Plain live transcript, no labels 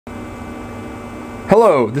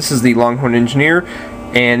Hello, this is the Longhorn Engineer,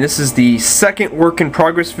 and this is the second work in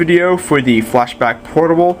progress video for the Flashback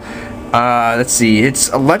Portable. Let's see, it's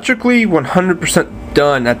electrically 100%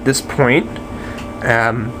 done at this point.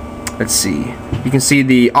 Let's see, you can see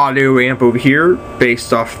the audio amp over here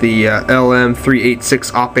based off the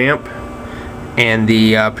LM386 op amp, and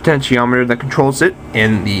the potentiometer that controls it,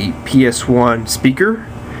 and the PS1 speaker.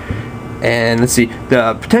 And let's see,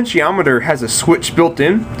 the potentiometer has a switch built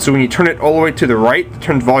in, so when you turn it all the way to the right,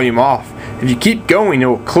 turn the volume off. If you keep going, it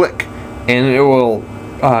will click, and it will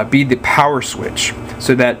be the power switch,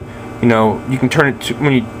 so that you can turn it to,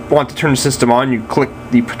 when you want to turn the system on, you click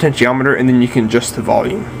the potentiometer, and then you can adjust the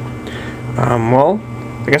volume. Well,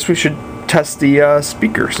 I guess we should test the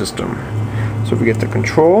speaker system. So if we get the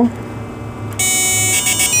control.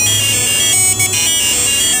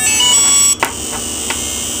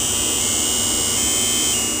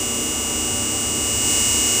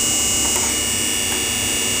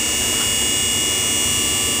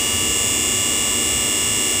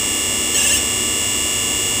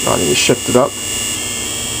 I need to shift it up.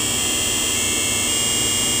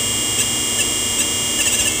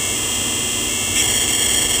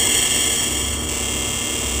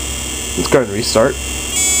 Let's go ahead and restart.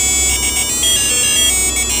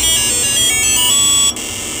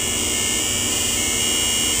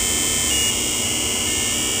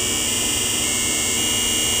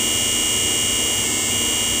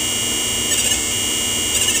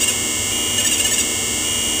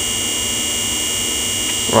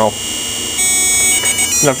 Well,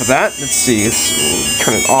 enough of that. Let's see, let's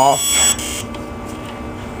turn it off.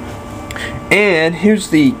 And here's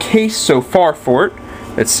the case so far for it.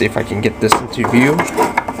 Let's see if I can get this into view.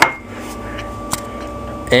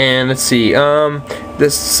 And let's see,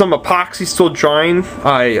 there's some epoxy still drying.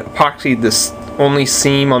 I epoxied this only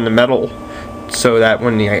seam on the metal so that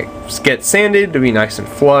when I get sanded, it'll be nice and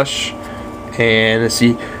flush. And let's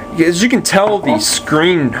see, as you can tell, the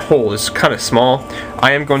screen hole is kind of small.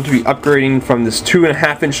 I am going to be upgrading from this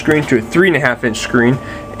 2.5-inch screen to a 3.5-inch screen,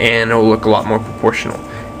 and it will look a lot more proportional.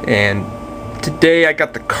 And today I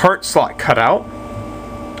got the cart slot cut out,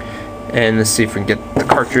 and let's see if we can get the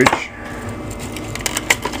cartridge.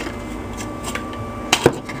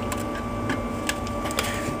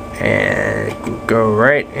 And go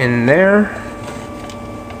right in there.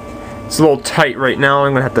 It's a little tight right now.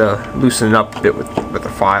 I'm gonna have to loosen it up a bit with the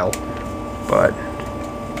file, but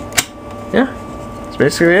yeah, that's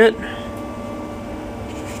basically it.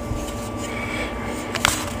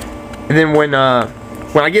 And then when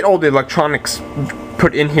I get all the electronics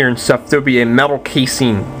put in here and stuff, there'll be a metal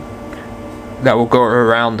casing that will go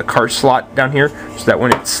around the cart slot down here, so that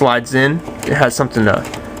when it slides in, it has something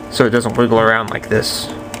so it doesn't wiggle around like this.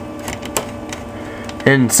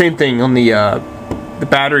 And same thing on the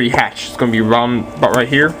battery hatch. It's going to be round about right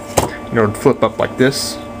here. It'll flip up like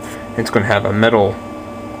this. And it's going to have a metal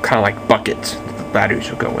kind of like bucket that the batteries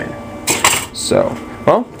will go in. So,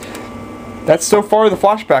 well, that's so far the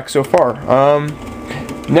Flashback so far.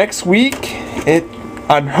 Next week,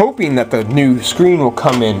 I'm hoping that the new screen will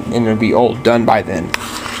come in and it'll be all done by then.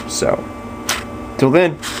 So, till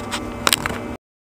then.